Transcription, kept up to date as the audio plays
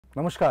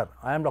Namaskar,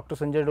 I am Dr.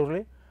 Sanjay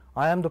Dorle.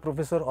 I am the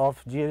professor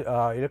of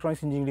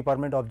Electronics Engineering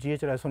Department of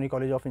GHRCE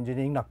College of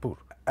Engineering, Nagpur.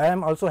 I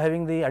am also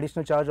having the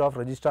additional charge of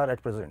registrar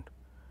at present.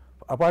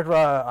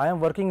 I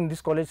am working in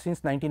this college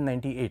since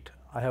 1998.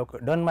 I have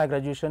done my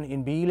graduation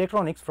in BE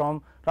Electronics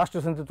from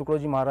Rashtra Sant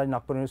Tukaji Maharaj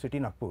Nagpur University,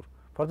 Nagpur.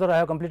 Further, I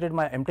have completed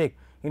my MTech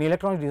in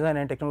Electronics Design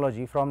and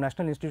Technology from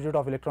National Institute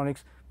of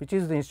Electronics, which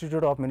is the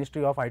Institute of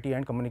Ministry of IT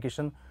and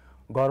Communication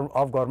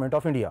of Government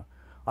of India.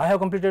 I have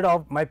completed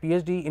my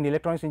PhD in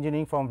Electronics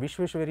Engineering from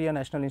Vishweshwarya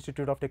National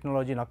Institute of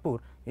Technology, Nagpur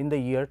in the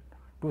year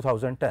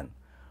 2010.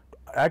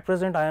 At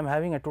present, I am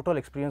having a total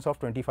experience of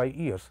 25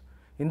 years.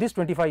 In this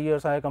 25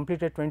 years, I have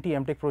completed 20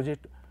 MTech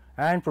projects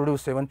and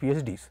produced 7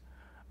 PhDs.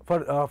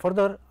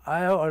 Further, I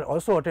have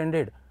also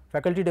attended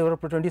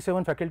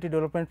 27 faculty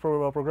development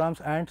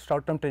programs and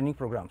short-term training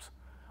programs.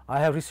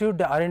 I have received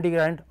the R&D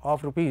grant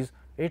of rupees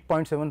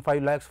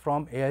 8.75 lakhs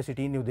from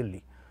AICTE New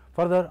Delhi.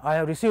 Further, I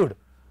have received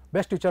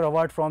Best Teacher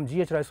Award from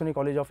GHRCE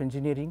College of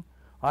Engineering.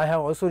 I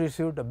have also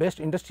received the Best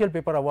Industrial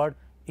Paper Award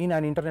in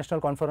an international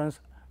conference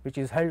which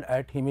is held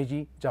at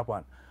Himeji,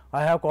 Japan.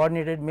 I have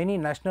coordinated many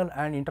national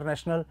and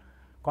international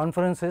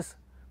conferences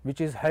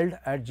which is held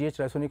at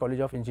GHRCE College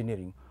of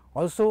Engineering.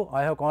 Also,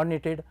 I have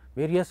coordinated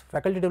various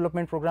faculty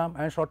development program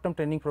and short-term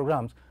training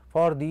programs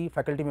for the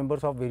faculty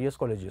members of various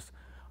colleges.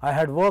 I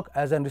had worked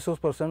as a resource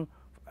person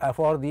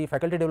for the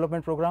faculty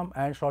development program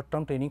and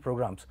short-term training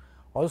programs.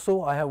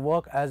 Also, I have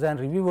worked as a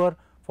reviewer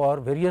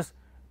for various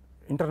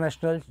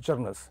international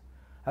journals.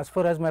 As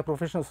far as my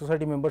professional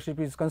society membership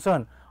is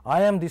concerned,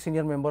 I am the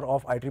senior member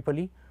of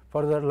IEEE,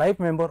 further life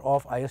member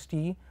of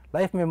ISTE,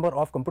 life member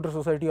of Computer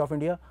Society of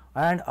India,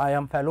 and I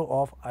am fellow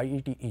of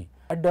IETE.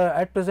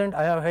 At present,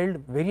 I have held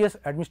various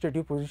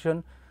administrative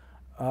positions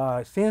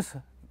since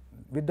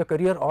with the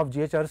career of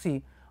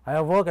GHRC. I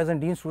have worked as a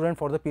dean student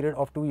for the period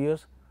of 2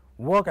 years,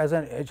 worked as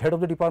a head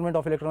of the Department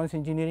of Electronics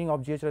Engineering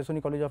of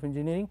GHRCE College of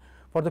Engineering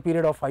for the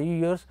period of 5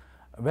 years.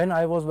 When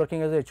I was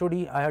working as a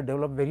HOD, I had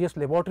developed various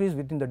laboratories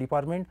within the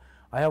department.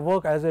 I have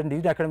worked as a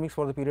lead academics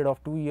for the period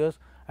of 2 years.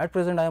 At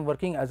present, I am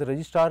working as a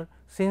registrar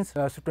since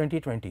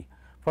 2020.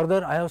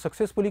 Further, I have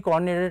successfully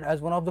coordinated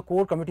as one of the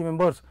core committee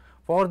members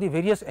for the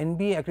various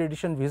NBA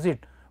accreditation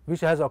visit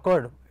which has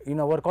occurred in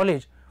our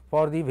college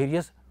for the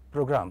various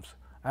programs.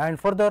 And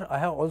further, I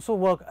have also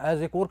worked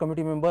as a core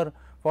committee member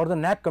for the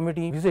NAC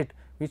committee visit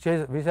which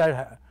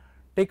had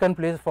taken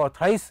place for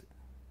thrice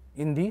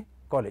in the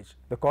college.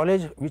 The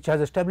college which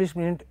has established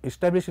in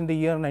the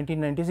year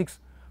 1996,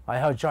 I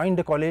have joined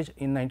the college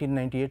in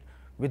 1998.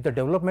 With the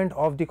development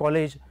of the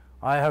college,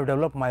 I have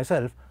developed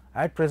myself.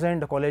 At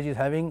present, the college is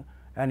having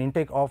an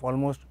intake of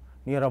almost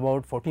near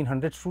about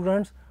 1400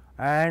 students,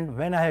 and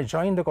when I had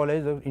joined the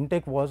college, the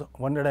intake was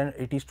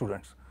 180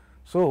 students.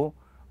 So,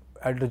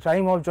 at the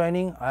time of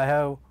joining, I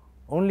have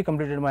only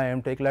completed my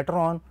MTech. Later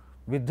on,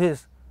 with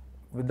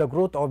the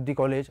growth of the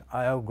college,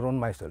 I have grown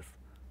myself.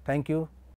 Thank you.